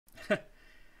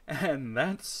And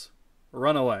that's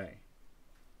Runaway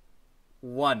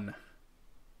 1.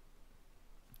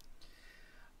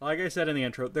 Like I said in the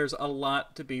intro, there's a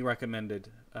lot to be recommended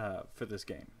for this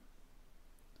game.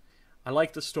 I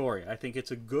like the story. I think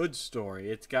it's a good story.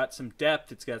 It's got some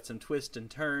depth. It's got some twists and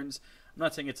turns. I'm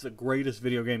not saying it's the greatest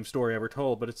video game story ever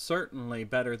told, but it's certainly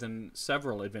better than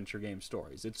several adventure game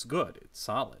stories. It's good. It's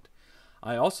solid.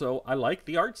 I like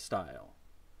the art style.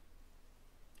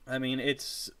 I mean,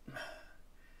 it's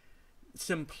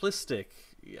simplistic.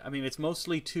 I mean, it's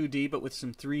mostly 2D, but with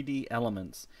some 3D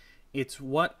elements. It's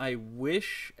what I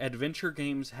wish adventure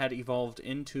games had evolved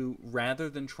into rather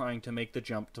than trying to make the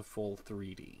jump to full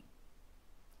 3D.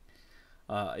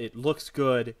 It looks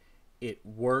good. It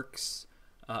works.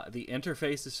 The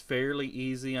interface is fairly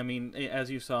easy. I mean,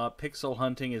 as you saw, pixel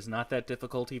hunting is not that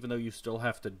difficult, even though you still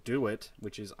have to do it,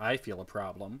 which is, I feel, a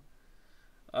problem.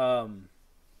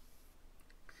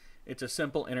 It's a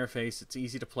simple interface. It's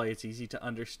easy to play. It's easy to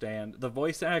understand. The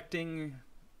voice acting...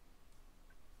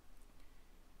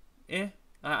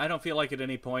 I don't feel like at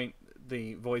any point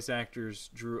the voice actors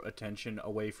drew attention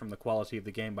away from the quality of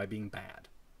the game by being bad.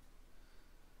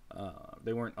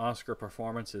 They weren't Oscar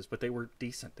performances, but they were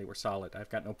decent. They were solid. I've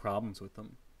got no problems with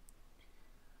them.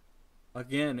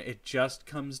 Again, it just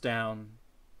comes down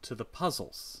to the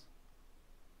puzzles.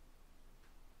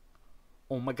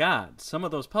 Oh my god, some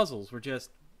of those puzzles were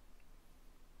just...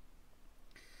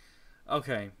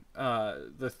 Okay,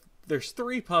 there's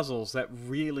 3 puzzles that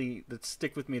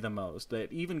stick with me the most,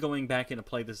 that even going back in to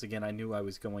play this again, I knew I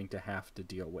was going to have to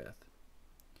deal with.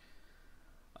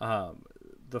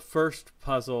 The first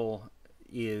puzzle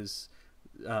is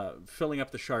filling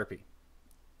up the Sharpie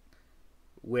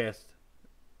with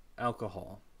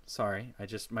alcohol. Sorry,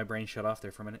 my brain shut off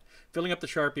there for a minute. Filling up the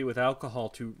Sharpie with alcohol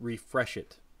to refresh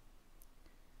it.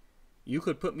 You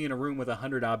could put me in a room with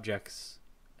 100 objects,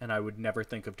 and I would never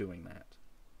think of doing that.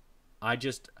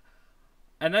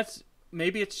 And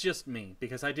maybe it's just me,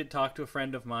 because I did talk to a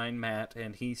friend of mine, Matt,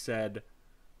 and he said,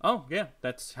 oh, yeah,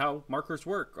 that's how markers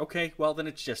work. Okay, well, then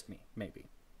it's just me, maybe.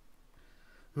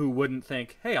 Who wouldn't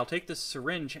think, hey, I'll take this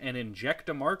syringe and inject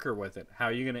a marker with it. How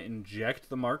are you going to inject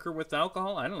the marker with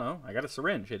alcohol? I don't know. I got a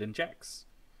syringe. It injects.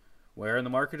 Where in the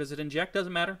marker does it inject?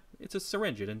 Doesn't matter. It's a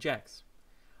syringe. It injects.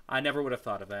 I never would have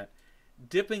thought of that.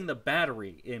 Dipping the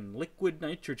battery in liquid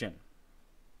nitrogen.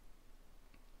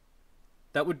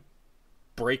 That would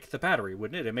break the battery,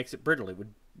 wouldn't it? It makes it brittle. It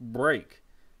would break.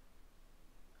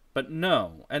 But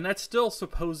no. And that's still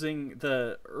supposing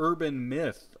the urban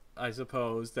myth, I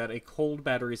suppose, that a cold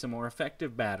battery is a more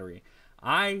effective battery.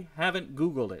 I haven't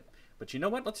Googled it. But you know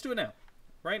what? Let's do it now.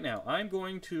 Right now. I'm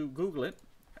going to Google it.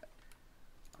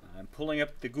 I'm pulling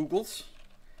up the Googles.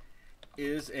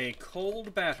 Is a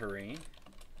cold battery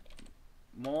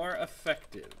more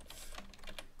effective?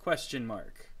 Question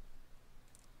mark.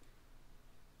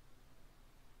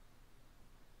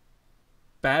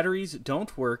 Batteries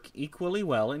don't work equally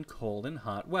well in cold and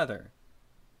hot weather.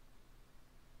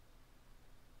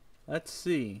 Let's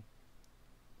see.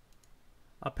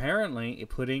 Apparently,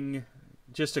 putting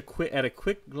just at a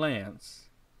quick glance,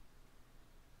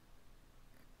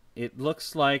 it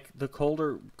looks like the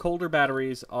colder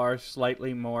batteries are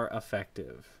slightly more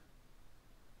effective.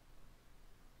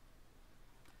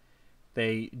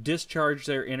 They discharge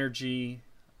their energy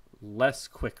less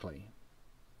quickly,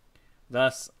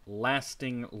 thus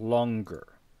lasting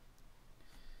longer.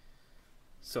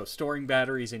 So storing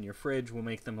batteries in your fridge will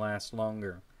make them last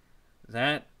longer.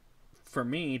 That, for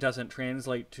me, doesn't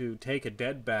translate to take a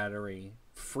dead battery,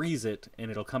 freeze it, and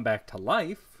it'll come back to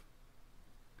life.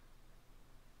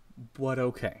 But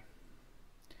okay.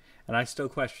 And I still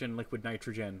question liquid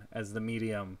nitrogen as the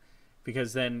medium,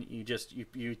 because then you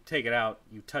take it out,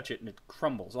 you touch it, and it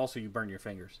crumbles. Also, you burn your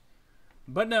fingers.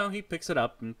 But no, he picks it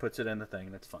up and puts it in the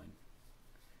thing. That's fine.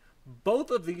 Both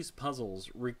of these puzzles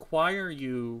require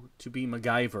you to be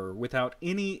MacGyver without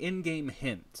any in-game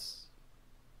hints.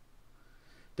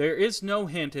 There is no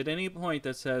hint at any point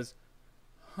that says,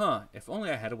 if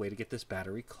only I had a way to get this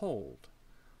battery cold.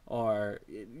 Or,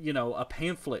 you know, a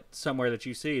pamphlet somewhere that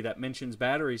you see that mentions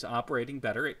batteries operating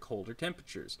better at colder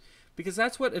temperatures. Because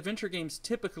that's what adventure games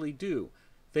typically do.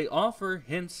 They offer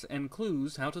hints and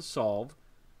clues how to solve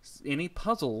any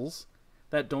puzzles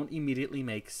that don't immediately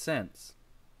make sense.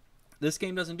 This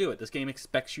game doesn't do it. This game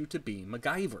expects you to be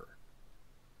MacGyver.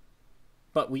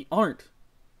 But we aren't.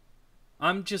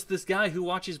 I'm just this guy who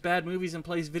watches bad movies and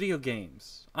plays video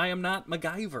games. I am not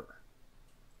MacGyver.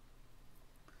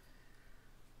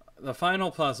 The final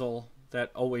puzzle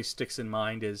that always sticks in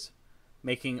mind is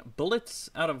making bullets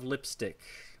out of lipstick.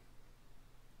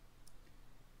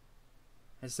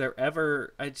 Has there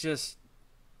ever...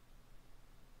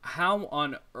 How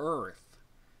on earth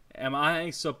am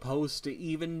I supposed to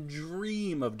even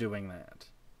dream of doing that?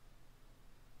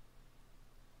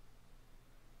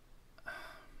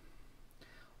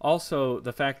 Also,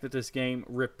 the fact that this game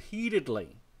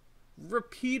repeatedly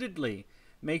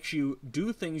makes you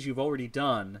do things you've already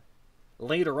done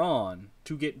later on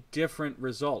to get different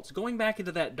results. Going back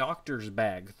into that doctor's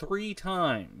bag 3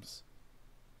 times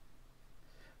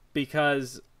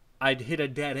because I'd hit a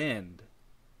dead end.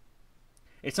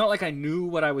 It's not like I knew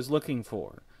what I was looking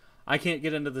for. I can't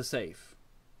get into the safe.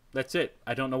 That's it.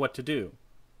 I don't know what to do.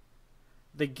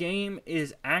 The game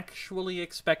is actually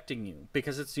expecting you,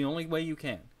 because it's the only way you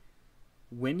can.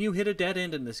 When you hit a dead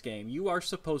end in this game, you are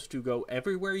supposed to go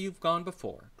everywhere you've gone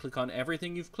before, click on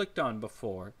everything you've clicked on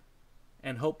before,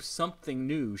 and hope something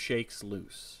new shakes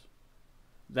loose.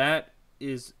 That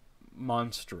is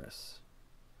monstrous.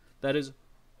 That is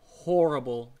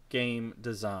horrible game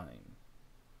design.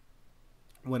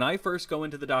 When I first go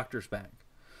into the doctor's bag,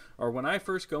 or when I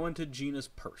first go into Gina's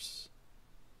purse,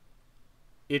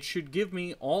 it should give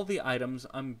me all the items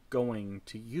I'm going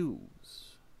to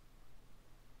use.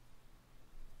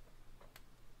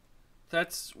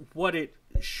 That's what it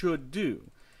should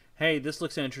do. Hey, this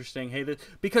looks interesting. Hey,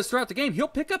 because throughout the game, he'll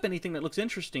pick up anything that looks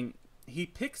interesting. He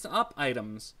picks up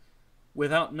items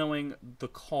without knowing the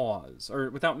cause, or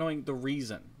without knowing the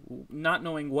reason, not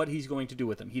knowing what he's going to do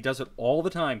with them. He does it all the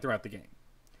time throughout the game.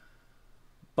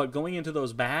 But going into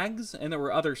those bags, and there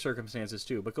were other circumstances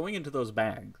too, but going into those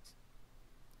bags,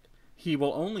 he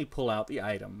will only pull out the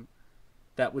item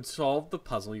that would solve the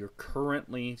puzzle you're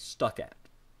currently stuck at.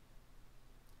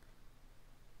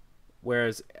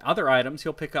 Whereas other items,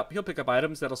 he'll pick up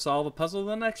items that'll solve the puzzle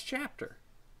in the next chapter.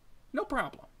 No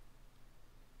problem.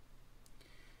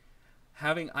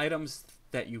 Having items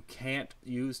that you can't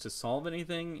use to solve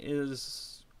anything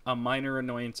is a minor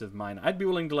annoyance of mine. I'd be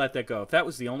willing to let that go. If that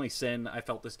was the only sin I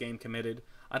felt this game committed,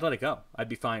 I'd let it go. I'd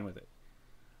be fine with it.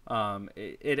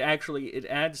 It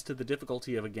adds to the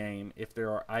difficulty of a game if there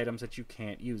are items that you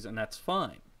can't use, and that's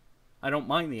fine. I don't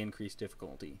mind the increased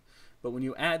difficulty. But when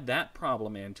you add that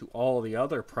problem into all the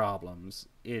other problems,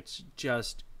 it's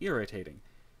just irritating.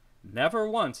 Never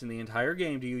once in the entire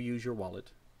game do you use your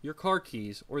wallet, your car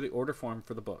keys, or the order form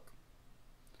for the book.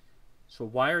 So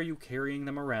why are you carrying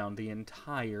them around the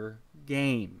entire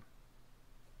game?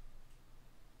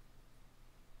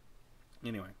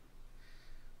 Anyway.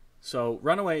 So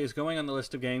Runaway is going on the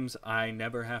list of games I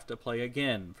never have to play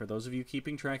again. For those of you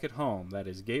keeping track at home, that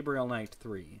is Gabriel Knight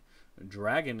 3,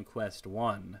 Dragon Quest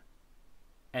 1,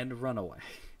 and Runaway.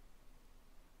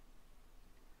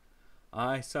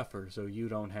 I suffer so you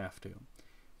don't have to.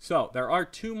 So, there are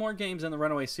 2 more games in the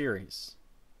Runaway series,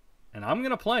 and I'm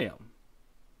going to play them.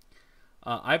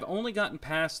 I've only gotten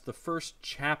past the first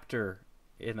chapter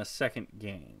in the second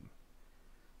game.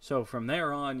 So from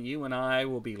there on, you and I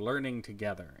will be learning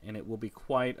together, and it will be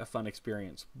quite a fun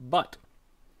experience. But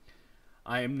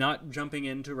I am not jumping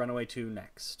into Runaway 2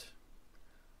 next.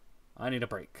 I need a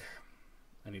break.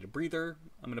 I need a breather.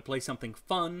 I'm going to play something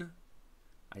fun.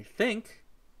 I think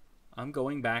I'm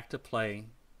going back to play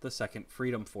the second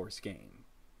Freedom Force game.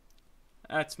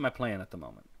 That's my plan at the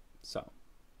moment. So,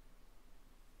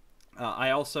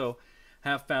 I also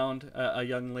have found a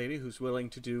young lady who's willing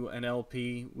to do an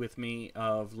LP with me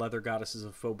of Leather Goddesses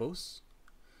of Phobos.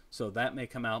 So that may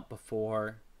come out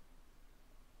before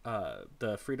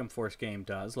the Freedom Force game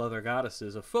does. Leather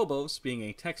Goddesses of Phobos being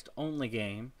a text-only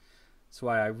game. That's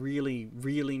why I really,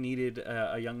 really needed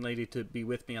a young lady to be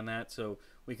with me on that, so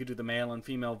we could do the male and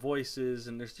female voices,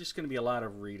 and there's just going to be a lot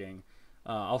of reading.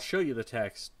 I'll show you the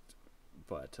text,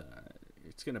 but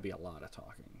it's going to be a lot of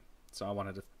talking. So I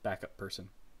wanted a backup person.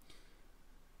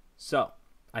 So,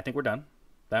 I think we're done.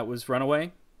 That was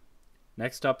Runaway.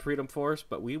 Next up, Freedom Force,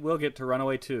 but we will get to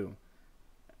Runaway 2.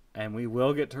 And we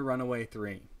will get to Runaway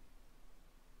 3.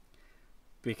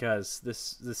 Because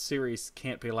this series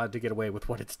can't be allowed to get away with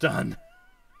what it's done.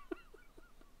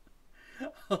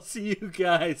 I'll see you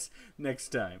guys next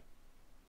time.